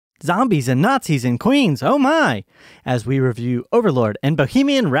zombies and Nazis in Queens, oh my, as we review Overlord and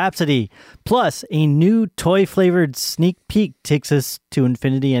Bohemian Rhapsody. Plus, a new toy-flavored sneak peek takes us to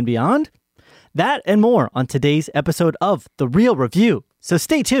infinity and beyond. That and more on today's episode of The Real Review, so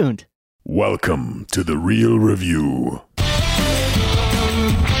stay tuned. Welcome to The Real Review.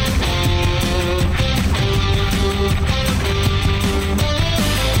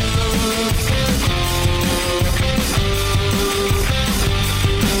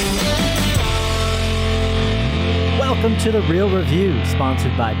 Welcome to The Real Review,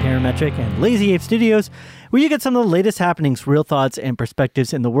 sponsored by Parametric and Lazy Ape Studios, where you get some of the latest happenings, real thoughts, and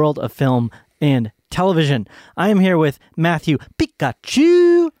perspectives in the world of film and television. I am here with Matthew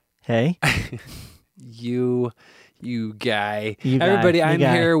Pikachu. Hey. You guy. Everybody, I'm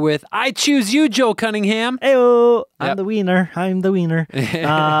here with I Choose You, Joel Cunningham. Heyo, I'm Yep. the wiener.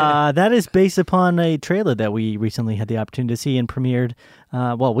 That is based upon a trailer that we recently had the opportunity to see and premiered.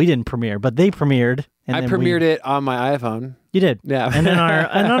 Well, we didn't premiere, but they premiered. And I then premiered it on my iPhone. You did, Yeah. and then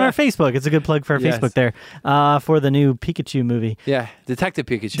on our Facebook. It's a good plug for our Yes. Facebook there for the new Pikachu movie. Yeah, Detective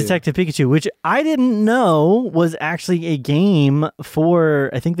Pikachu. Detective Pikachu, which I didn't know was actually a game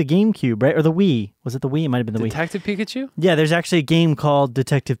for, I think, the GameCube, right? Or the Wii. Was it the Wii? It might have been the Wii. Detective Pikachu? Yeah, there's actually a game called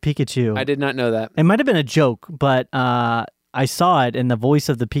Detective Pikachu. I did not know that. It might have been a joke, but I saw it, and the voice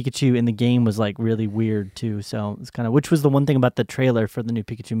of the Pikachu in the game was like really weird too. So it's kind of, which was the one thing about the trailer for the new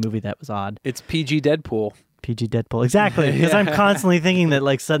Pikachu movie that was odd. It's PG Deadpool. PG Deadpool. Exactly. Because I'm constantly thinking that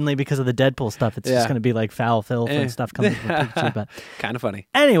like suddenly because of the Deadpool stuff, it's just going to be like foul filth and stuff coming from Pikachu. But kind of funny.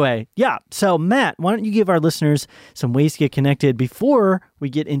 Anyway, yeah. So Matt, why don't you give our listeners some ways to get connected before we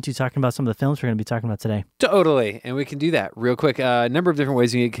get into talking about some of the films we're going to be talking about today? Totally. And we can do that real quick. A number of different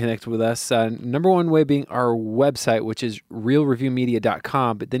ways you can connect with us. Number one way being our website, which is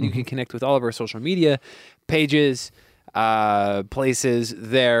realreviewmedia.com. But then you can connect with all of our social media pages, places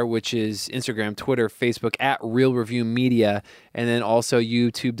there, which is Instagram, Twitter, Facebook at Real Review Media, and then also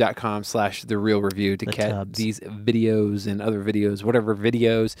youtube.com/The Real Review to catch these videos and other videos, whatever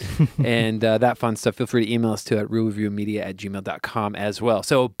videos, and that fun stuff. Feel free to email us at realreviewmedia@gmail.com as well.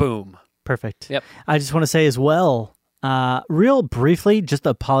 So boom. Perfect. Yep. I just want to say as well, real briefly, just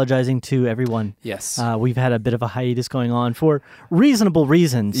apologizing to everyone. Yes. We've had a bit of a hiatus going on for reasonable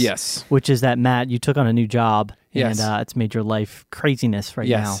reasons. Yes. Which is that, Matt, you took on a new job. Yes. And it's made your life craziness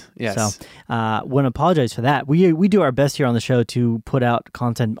now. Yes. So want to apologize for that. We do our best here on the show to put out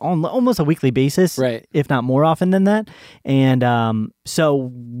content on almost a weekly basis, right? If not more often than that. And so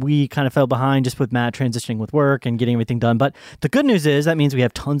we kind of fell behind just with Matt transitioning with work and getting everything done. But the good news is that means we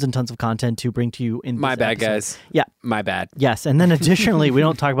have tons and tons of content to bring to you in this My bad, episode. guys. Yeah. My bad. Yes. And then additionally, we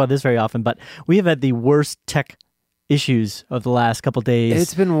don't talk about this very often, but we have had the worst tech issues of the last couple days.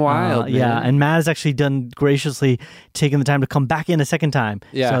 It's been wild, man. Yeah, and Matt has actually done graciously taking the time to come back in a second time.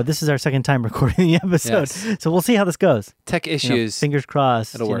 Yeah. So this is our second time recording the episode. Yes. So we'll see how this goes. Tech issues. Fingers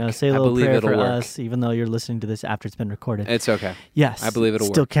crossed. It'll work. Say a I little believe prayer it'll for work. us, even though you're listening to this after it's been recorded. It's okay. Yes. I believe it'll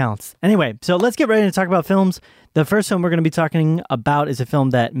Still work. counts. Anyway, so let's get ready to talk about films. The first film we're going to be talking about is a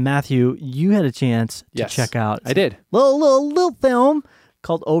film that, Matthew, you had a chance to check out. I did. Little film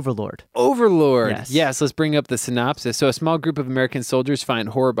called Overlord. Overlord. Yes. Let's bring up the synopsis. So a small group of American soldiers find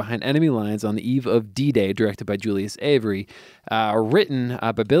horror behind enemy lines on the eve of D-Day, directed by Julius Avery, written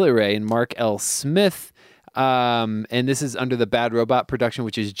by Billy Ray and Mark L. Smith. And this is under the Bad Robot production,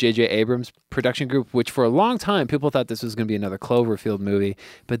 which is J.J. Abrams' production group, which for a long time, people thought this was going to be another Cloverfield movie,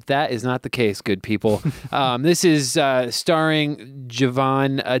 but that is not the case, good people. This is starring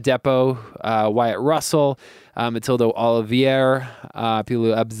Jovan Adepo, Wyatt Russell, Matilda Olivier,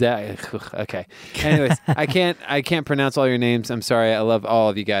 Pilu Abze. Okay. Anyways, I can't pronounce all your names. I'm sorry. I love all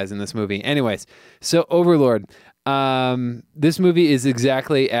of you guys in this movie. Anyways, so Overlord. This movie is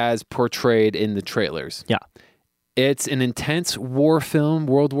exactly as portrayed in the trailers. Yeah. It's an intense war film,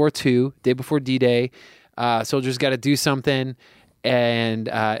 World War II, day before D-Day. Soldiers got to do something, and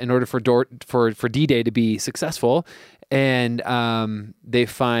in order for D-Day to be successful, and they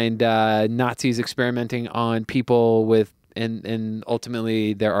find Nazis experimenting on people with, and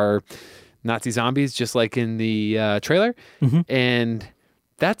ultimately there are Nazi zombies, just like in the trailer, and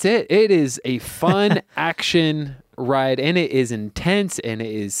that's it. It is a fun action ride, and it is intense, and it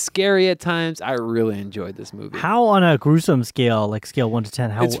is scary at times. I really enjoyed this movie. How on a gruesome scale, like scale 1 to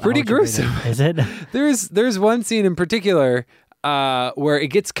 10? It's pretty gruesome. Is it? There's one scene in particular where it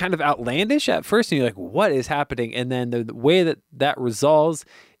gets kind of outlandish at first, and you're like, "What is happening?" And then the way that resolves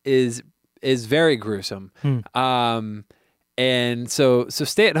is very gruesome. And so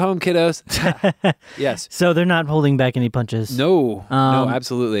stay at home, kiddos. Yes. So they're not holding back any punches. No,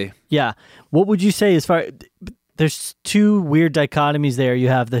 absolutely. Yeah. What would you say as far there's two weird dichotomies there. You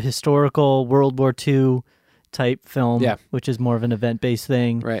have the historical World War II type film, which is more of an event-based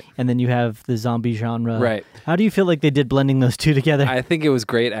thing. Right. And then you have the zombie genre. Right. How do you feel like they did blending those two together? I think it was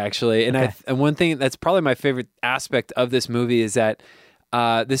great, actually. And Okay. and one thing that's probably my favorite aspect of this movie is that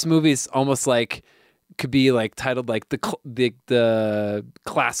this movie is almost like could be like titled like the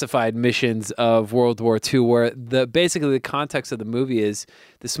classified missions of World War II, where basically the context of the movie is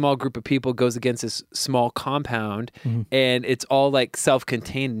the small group of people goes against this small compound, and it's all like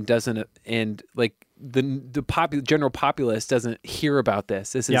self-contained and like the general populace doesn't hear about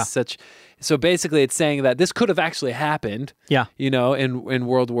this. This is so basically it's saying that this could have actually happened. Yeah. In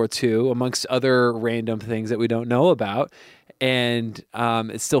World War II, amongst other random things that we don't know about. And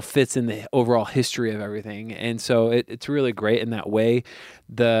it still fits in the overall history of everything. And so it's really great in that way.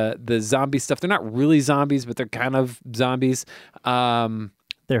 The zombie stuff, they're not really zombies, but they're kind of zombies.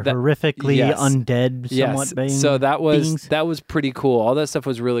 They're horrifically undead, somewhat beings. So that was pretty cool. All that stuff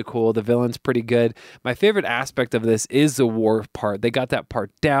was really cool. The villain's pretty good. My favorite aspect of this is the war part. They got that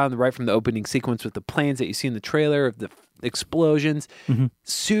part down right from the opening sequence with the planes that you see in the trailer of the explosions.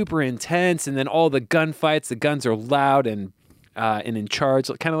 Super intense. And then all the gunfights, the guns are loud and in charge,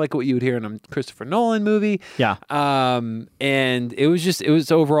 kind of like what you would hear in a Christopher Nolan movie. Yeah. And it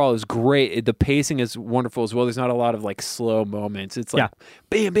was overall, it was great. The pacing is wonderful as well. There's not a lot of like slow moments. It's like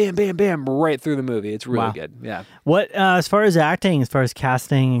bam, bam, bam, bam, right through the movie. It's really good. Yeah. What, as far as acting, as far as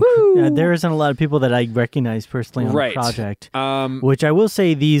casting, there isn't a lot of people that I recognize personally on the project. Which I will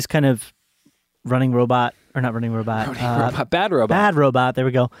say these kind of Bad Robot. Bad Robot. There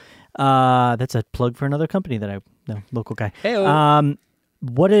we go. That's a plug for another company that I know, local guy. Hey-o.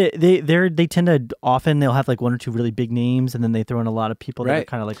 They tend to often they'll have like one or two really big names, and then they throw in a lot of people that are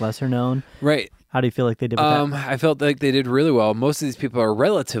kind of like lesser known. Right. How do you feel like they did with that? I felt like they did really well. Most of these people are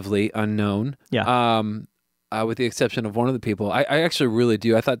relatively unknown. Yeah. With the exception of one of the people. I actually really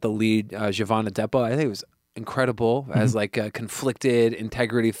do. I thought the lead, Giovanna Depo, I think it was incredible as like a conflicted,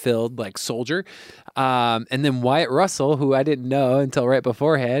 integrity-filled like soldier. And then Wyatt Russell, who I didn't know until right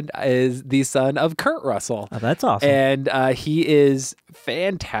beforehand, is the son of Kurt Russell. Oh, that's awesome. And he is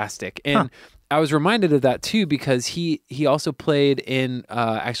fantastic. And I was reminded of that too because he also played in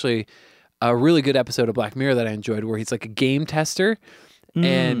actually a really good episode of Black Mirror that I enjoyed where he's like a game tester.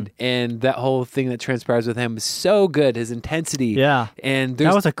 And that whole thing that transpires with him is so good. His intensity. Yeah. And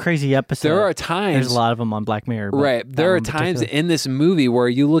that was a crazy episode. There are times. There's a lot of them on Black Mirror. Right. There are times in this movie where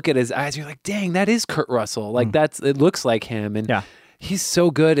you look at his eyes, you're like, dang, that is Kurt Russell. Like it looks like him. And he's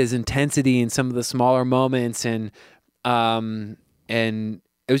so good. His intensity in some of the smaller moments. And it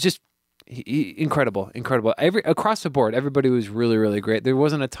was just incredible. Across the board, everybody was really, really great. There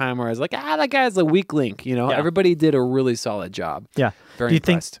wasn't a time where I was like, that guy's a weak link. Everybody did a really solid job. Yeah. Very do you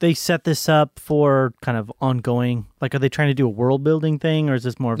impressed. think they set this up for kind of ongoing? Like, are they trying to do a world building thing, or is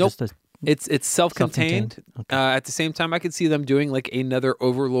this more of just a? It's self-contained. Okay. At the same time, I could see them doing like another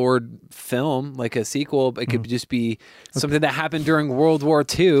Overlord film, like a sequel. It could just be something that happened during World War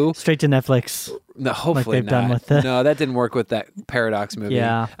II. Straight to Netflix. No, hopefully they've not. done with the... No, that didn't work with that Paradox movie.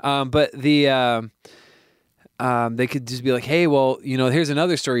 Yeah. But the they could just be like, hey, well, here's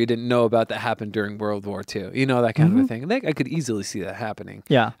another story you didn't know about that happened during World War II. That kind of a thing. I could easily see that happening.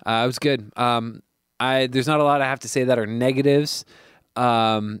 Yeah. It was good. There's not a lot I have to say that are negatives.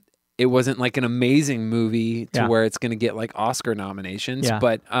 It wasn't like an amazing movie to where it's going to get like Oscar nominations,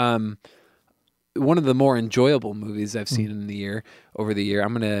 but one of the more enjoyable movies I've seen over the year.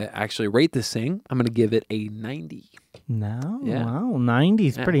 I'm going to actually rate this thing. I'm going to give it a 90. No, wow, 90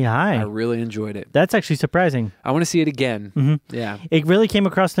 is pretty high. I really enjoyed it. That's actually surprising. I want to see it again. Mm-hmm. Yeah. It really came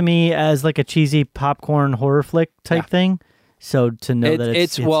across to me as like a cheesy popcorn horror flick type thing. So to know that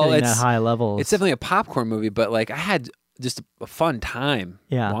it's hitting that high level. It's definitely a popcorn movie, but like I had just a fun time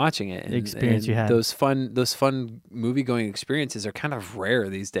watching it. The experience you had. Those fun movie-going experiences are kind of rare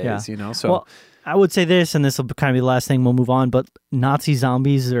these days, So well, I would say this, and this will kind of be the last thing, we'll move on, but Nazi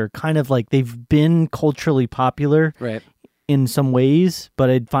zombies are kind of like, they've been culturally popular in some ways, but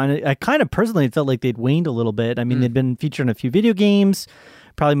I kind of personally felt like they'd waned a little bit. I mean, they'd been featured in a few video games,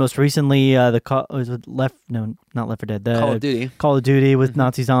 probably most recently Call of Duty with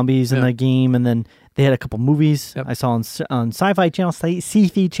Nazi zombies in the game, and then they had a couple movies I saw on Sci-Fi Channel,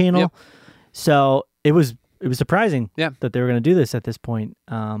 Sci-Fi Channel. Yep. So it was surprising that they were going to do this at this point.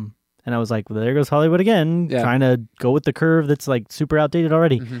 And I was like, well, there goes Hollywood again, trying to go with the curve that's like super outdated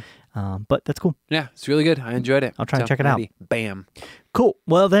already. But that's cool. Yeah, it's really good. I enjoyed it. I'll try and check it out. Bam. Cool.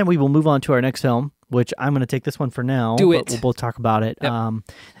 Well, then we will move on to our next film, which I'm going to take this one for now. Do it. But we'll both talk about it. Yep.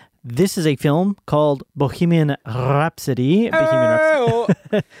 This is a film called Bohemian Rhapsody.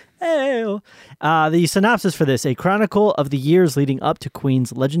 The synopsis for this: a chronicle of the years leading up to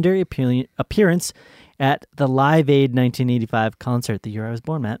Queen's legendary appearance at the Live Aid 1985 concert, the year I was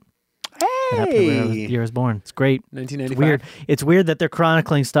born, Matt. The year I was born. It's great. 1995. It's weird that they're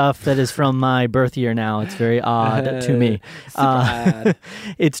chronicling stuff that is from my birth year now. It's very odd to me.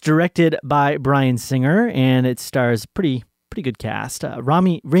 It's directed by Bryan Singer, and it stars pretty good cast.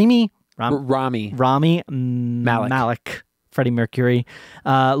 Rami Malek, Freddie Mercury,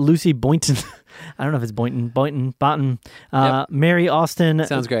 Lucy Boynton. I don't know if it's Boynton, Mary Austin.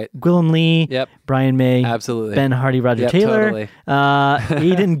 Sounds great. Gwilym Lee. Yep. Brian May. Absolutely. Ben Hardy, Roger Taylor.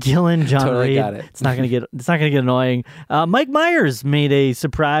 Totally. Aidan Gillen, John Totally Reed. got it. It's not gonna get annoying. Mike Myers made a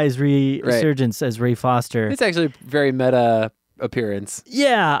surprise resurgence as Ray Foster. It's actually very meta appearance.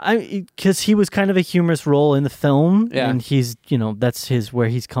 Yeah, because he was kind of a humorous role in the film, and he's, that's where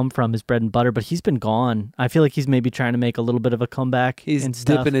he's come from, his bread and butter. But he's been gone. I feel like he's maybe trying to make a little bit of a comeback. He's and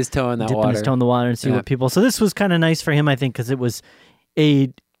stuff. dipping his toe in that dipping water. his toe in the water and see what people. So this was kind of nice for him, I think, because it was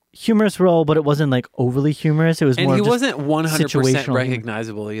a humorous role, but it wasn't like overly humorous. It was and more. he just wasn't 100% situational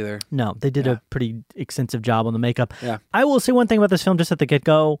recognizable either. No, they did a pretty extensive job on the makeup. Yeah. I will say one thing about this film, just at the get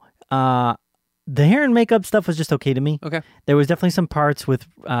go. The hair and makeup stuff was just okay to me. Okay. There was definitely some parts with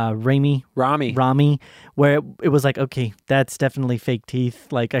Rami, where it was like, okay, that's definitely fake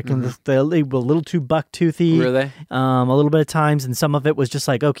teeth. Like they were a little too buck-toothy. Were they? A little bit of times, and some of it was just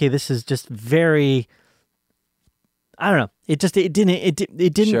like, okay, this is just very. I don't know. It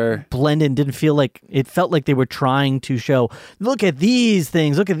didn't blend in. Didn't feel like it felt like they were trying to show. Look at these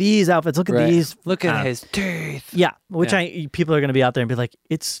things. Look at these outfits. Look at these. Look at his teeth. Yeah, people are going to be out there and be like,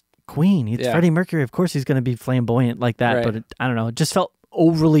 it's Queen. It's Freddie Mercury. Of course he's going to be flamboyant like that. Right. But I don't know. It just felt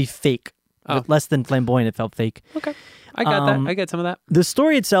overly fake. Less than flamboyant. It felt fake. Okay. I got that. I get some of that. The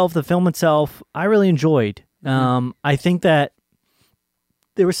story itself, the film itself, I really enjoyed. I think that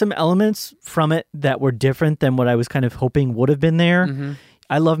there were some elements from it that were different than what I was kind of hoping would have been there.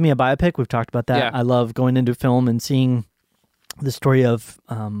 I love me a biopic. We've talked about that. Yeah. I love going into film and seeing the story of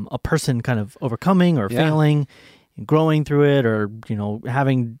a person kind of overcoming or failing, and growing through it, or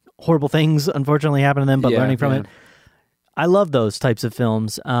having horrible things unfortunately happen to them, but learning from it. I love those types of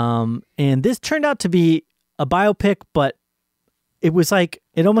films. And this turned out to be a biopic, but it was like,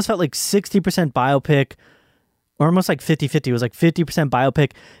 it almost felt like 60% biopic, or almost like 50-50. It was like 50%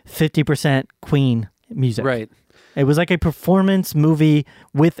 biopic, 50% Queen music. Right. It was like a performance movie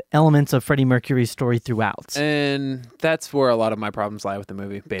with elements of Freddie Mercury's story throughout. And that's where a lot of my problems lie with the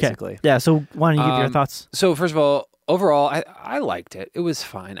movie, basically. Okay. Yeah, so why don't you give your thoughts? So first of all, overall, I liked it. It was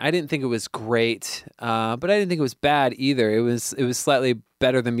fine. I didn't think it was great, but I didn't think it was bad either. It was slightly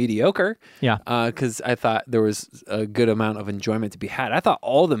better than mediocre. Yeah. Because I thought there was a good amount of enjoyment to be had. I thought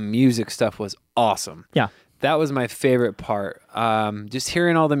all the music stuff was awesome. Yeah. That was my favorite part. Just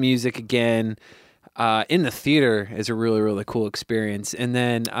hearing all the music again in the theater is a really, really cool experience. And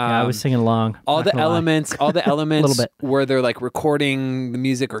then I was singing along. All the elements where they're like recording the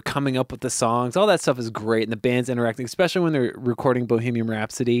music or coming up with the songs, all that stuff is great. And the band's interacting, especially when they're recording Bohemian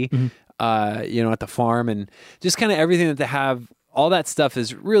Rhapsody, at the farm, and just kind of everything that they have. All that stuff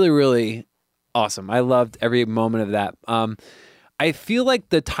is really, really awesome. I loved every moment of that. I feel like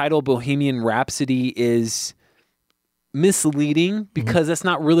the title Bohemian Rhapsody is misleading because that's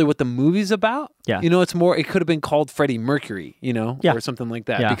not really what the movie's about. Yeah. It's more, it could have been called Freddie Mercury, or something like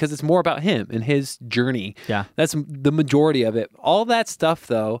that, because it's more about him and his journey. Yeah. That's the majority of it. All that stuff,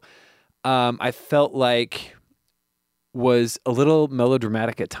 though, I felt like was a little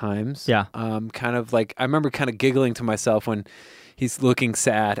melodramatic at times. Yeah. Kind of like, I remember kind of giggling to myself when he's looking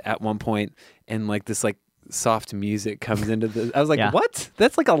sad at one point, and like this like soft music comes into the. I was like, "What?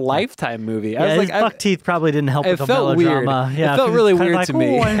 That's like a Lifetime movie." I was like, buck teeth probably didn't help with the melodrama. Weird. Yeah, it felt really weird to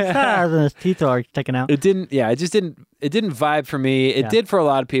me. And his teeth are taken out. It didn't. Yeah, it just didn't. It didn't vibe for me. It did for a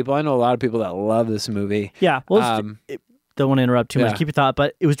lot of people. I know a lot of people that love this movie. Yeah. Well, don't want to interrupt too much. Keep your thought.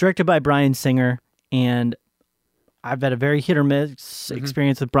 But it was directed by Bryan Singer, and I've had a very hit or miss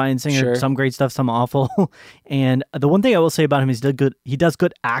experience with Bryan Singer. Sure. Some great stuff, some awful. And the one thing I will say about him is he does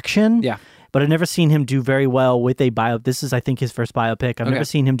good action. Yeah. But I've never seen him do very well with a This is, I think, his first biopic. I've never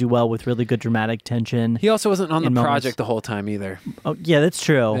seen him do well with really good dramatic tension. He also wasn't on the project the whole time either. Oh, yeah, that's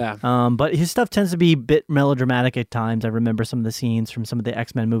true. Yeah. But his stuff tends to be a bit melodramatic at times. I remember some of the scenes from some of the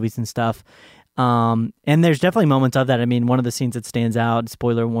X-Men movies and stuff. And there's definitely moments of that. I mean, one of the scenes that stands out,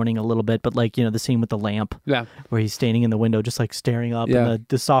 spoiler warning a little bit, but like, the scene with the lamp, where he's standing in the window, just like staring up, and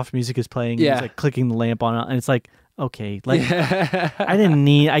the soft music is playing, and he's like clicking the lamp on it, and it's like, okay, like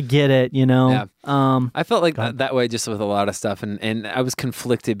I get it, you know. Yeah. I felt like that way just with a lot of stuff, and I was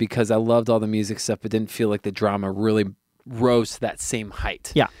conflicted because I loved all the music stuff, but didn't feel like the drama really rose to that same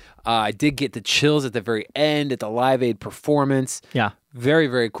height. Yeah. I did get the chills at the very end at the Live Aid performance. Yeah. Very,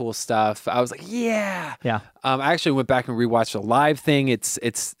 very cool stuff. I was like, yeah. Yeah. I actually went back and rewatched the live thing. It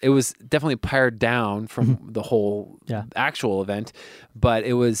was definitely pared down from the whole actual event, but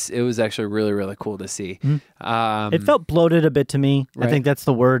it was actually really, really cool to see. It felt bloated a bit to me. Right. I think that's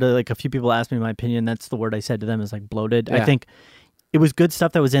the word. Like a few people asked me my opinion. That's the word I said to them is like bloated. Yeah. I think it was good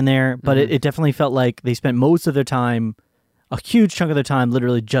stuff that was in there, but it definitely felt like they spent most of their time, a huge chunk of their time,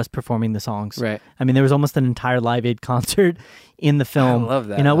 literally just performing the songs. Right. I mean, there was almost an entire Live Aid concert in the film. I love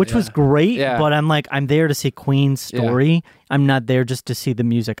that. You know, which was great. Yeah. But I'm like, I'm there to see Queen's story. Yeah. I'm not there just to see the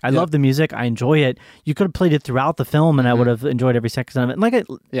music. I love the music. I enjoy it. You could have played it throughout the film, and I would have enjoyed every second of it. And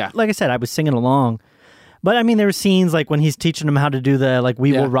like I said, I was singing along. But I mean, there were scenes like when he's teaching them how to do the like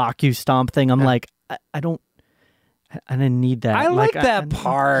 "We Will Rock You" stomp thing. I'm like, I didn't need that. I like that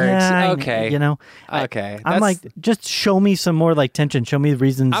part. Yeah, okay. You know? Okay. I'm like, just show me some more like tension. Show me the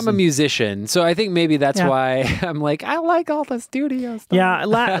reasons. I'm a musician, so I think maybe that's why I'm like, I like all the studio stuff. Yeah.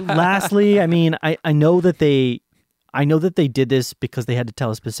 Lastly, I mean, I know that they did this because they had to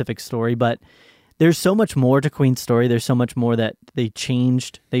tell a specific story, but there's so much more to Queen's story. There's so much more that they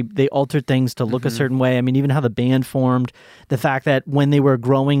changed. They altered things to look a certain way. I mean, even how the band formed, the fact that when they were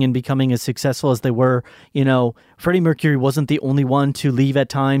growing and becoming as successful as they were, you know, Freddie Mercury wasn't the only one to leave at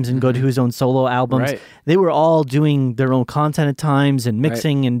times and go to his own solo albums. Right. They were all doing their own content at times and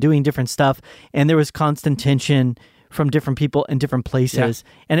mixing and doing different stuff. And there was constant tension from different people in different places.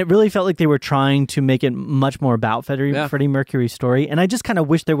 Yeah. And it really felt like they were trying to make it much more about Freddie Mercury's story. And I just kind of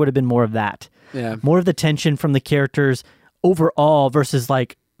wish there would have been more of that. Yeah. More of the tension from the characters overall versus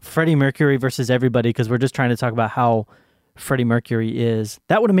like Freddie Mercury versus everybody, because we're just trying to talk about how Freddie Mercury is.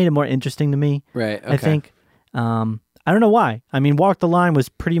 That would have made it more interesting to me. Right. Okay. I think. I don't know why. I mean, Walk the Line was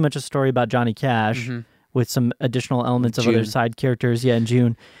pretty much a story about Johnny Cash with some additional elements of other side characters. Yeah, in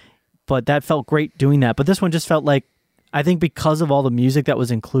June. But that felt great doing that. But this one just felt like, I think because of all the music that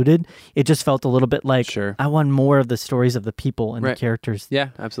was included, it just felt a little bit like I want more of the stories of the people and the characters.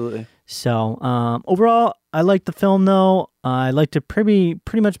 Yeah, absolutely. So overall, I liked the film though. I liked it pretty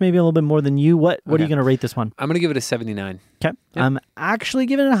much maybe a little bit more than you. What are you going to rate this one? I'm going to give it a 79. Okay. Yep. I'm actually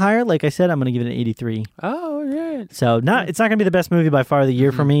giving it a higher. Like I said, I'm going to give it an 83. Oh, right. So it's not going to be the best movie by far of the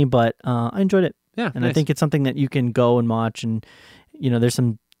year for me, but I enjoyed it. Yeah, and I think it's something that you can go and watch, and you know, there's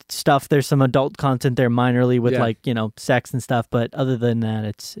some adult content there minorly with like, you know, sex and stuff, but other than that,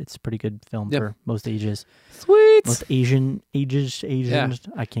 it's a pretty good film for most ages. Sweet. Most Asian. Yeah.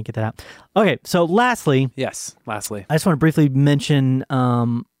 I can't get that out. Okay, so lastly, I just want to briefly mention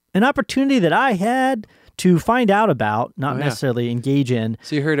an opportunity that I had to find out about, not necessarily engage in.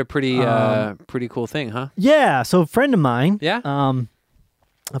 So you heard a pretty cool thing, huh? Yeah, so a friend of mine,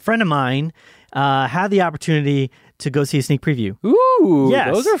 had the opportunity to go see a sneak preview. Ooh,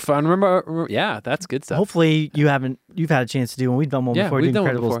 yes. Those are fun. Remember, that's good stuff. Hopefully you've had a chance to do one. We've done one before, we've doing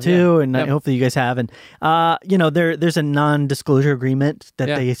done Incredibles one before, too, and hopefully you guys have. And you know, there's a non-disclosure agreement that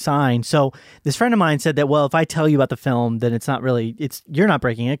they sign. So this friend of mine said that, well, if I tell you about the film, then it's not really you're not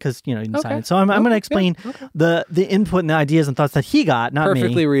breaking it because you know you didn't sign it. So I'm going to explain the input and the ideas and thoughts that he got, not me.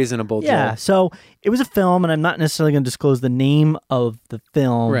 Perfectly reasonable. Yeah. Joel. So it was a film, and I'm not necessarily going to disclose the name of the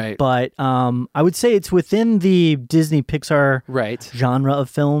film, right? But I would say it's within the Disney Pixar genre of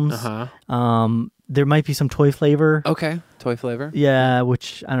films. There might be some toy flavor. Okay, toy flavor. Yeah,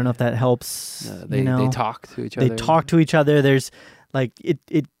 which I don't know if that helps. They talk to each other. They talk to each other. There's like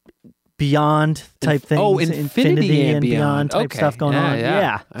it beyond type things. Oh, Infinity and Beyond type stuff going on.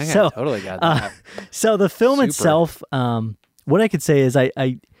 Yeah. I totally got that. So the film itself, what I could say is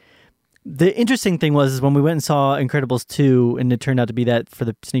the interesting thing was when we went and saw Incredibles 2 and it turned out to be that for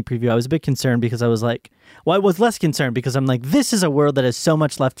the sneak preview, I was a bit concerned because I was like, I was less concerned because I'm like, this is a world that has so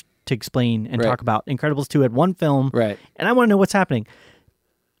much left to explain and talk about. Incredibles 2 had one film, and I want to know what's happening.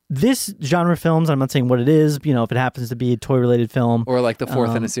 This genre of films, I'm not saying what it is, you know, if it happens to be a toy-related film. Or like the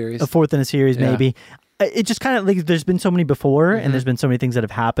fourth in a series. A fourth in a series, maybe. It just kind of like there's been so many before, and there's been so many things that have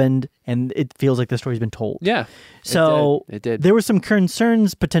happened, and it feels like the story's been told. Yeah. So it did. There were some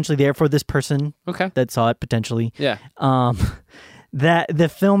concerns potentially there for this person that saw it potentially. Yeah. That the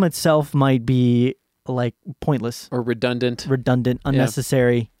film itself might be like pointless. Or redundant.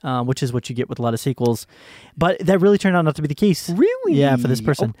 Unnecessary, which is what you get with a lot of sequels. But that really turned out not to be the case. Really? Yeah, for this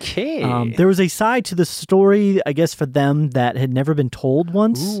person. Okay. There was a side to the story, I guess, for them that had never been told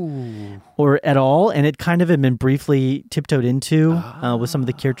once or at all, and it kind of had been briefly tiptoed into with some of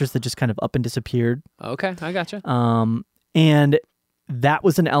the characters that just kind of up and disappeared. Okay, I gotcha. And that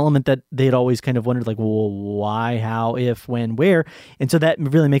was an element that they'd always kind of wondered, like, well, why, how, if, when, where. And so that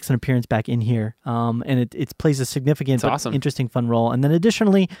really makes an appearance back in here. And it plays a significant, but awesome. interesting, fun role. And then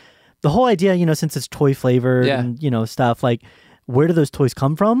additionally, the whole idea, since it's toy flavored and, stuff, like, where do those toys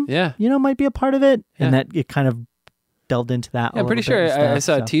come from? Yeah. Might be a part of it. Yeah. And that it kind of delved into that. I'm pretty sure I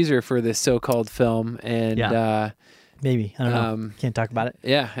saw a a teaser for this so-called film, and maybe, I don't know. Can't talk about it.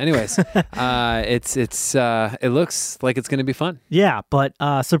 Yeah. Anyways, it looks like it's going to be fun. Yeah, but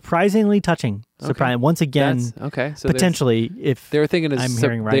surprisingly touching. Once again, so potentially, if they were thinking, I'm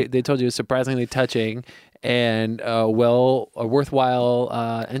hearing right, they told you it's surprisingly touching and a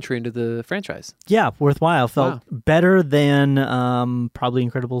worthwhile entry into the franchise. Yeah, worthwhile. Felt better than probably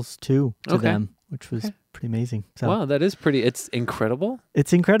Incredibles 2 to them, which was pretty amazing. So, wow, that is pretty. It's incredible.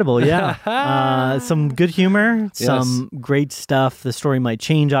 It's incredible, yeah. Some good humor, some great stuff. The story might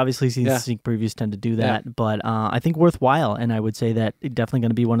change, obviously, since sneak previews tend to do that, but I think worthwhile, and I would say that it's definitely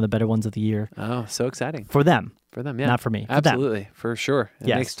going to be one of the better ones of the year. Oh, so exciting. For them. For them, yeah. Not for me. Absolutely, for sure. It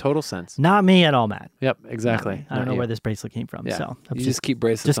makes total sense. Not me at all, Matt. Yep, exactly. I don't know where this bracelet came from. Yeah. So you just keep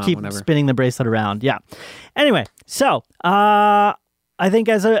bracelets on whenever. Spinning the bracelet around. Yeah. Anyway, so I think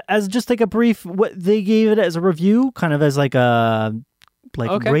as just like a brief, what they gave it as a review, kind of as like a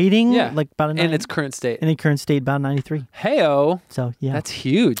rating, like about a 9, in its current state. In its current state, about 93. Heyo. So yeah, that's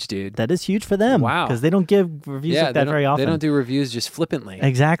huge, dude. That is huge for them. Wow, because they don't give reviews like that very often. They don't do reviews just flippantly.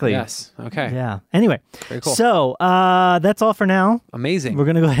 Exactly. Yes. Okay. Yeah. Anyway, very cool. So that's all for now. Amazing. We're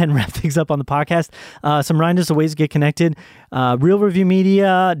gonna go ahead and wrap things up on the podcast. Some reminders of ways to get connected.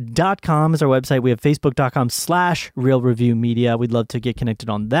 RealReviewMedia.com is our website. We have Facebook.com/RealReviewMedia. We'd love to get connected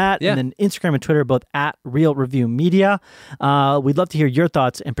on that. Yeah. And then Instagram and Twitter, both at RealReviewMedia. We'd love to hear your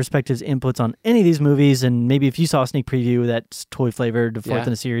thoughts and perspectives, inputs on any of these movies. And maybe if you saw a sneak preview that's toy flavored, the fourth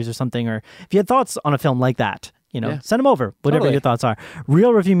in a series or something, or if you had thoughts on a film like that, send them over, whatever your thoughts are.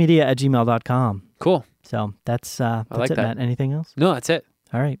 RealReviewMedia@gmail.com. Cool. So that's it, that. Matt. Anything else? No, that's it.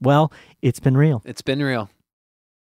 All right. Well, it's been real. It's been real.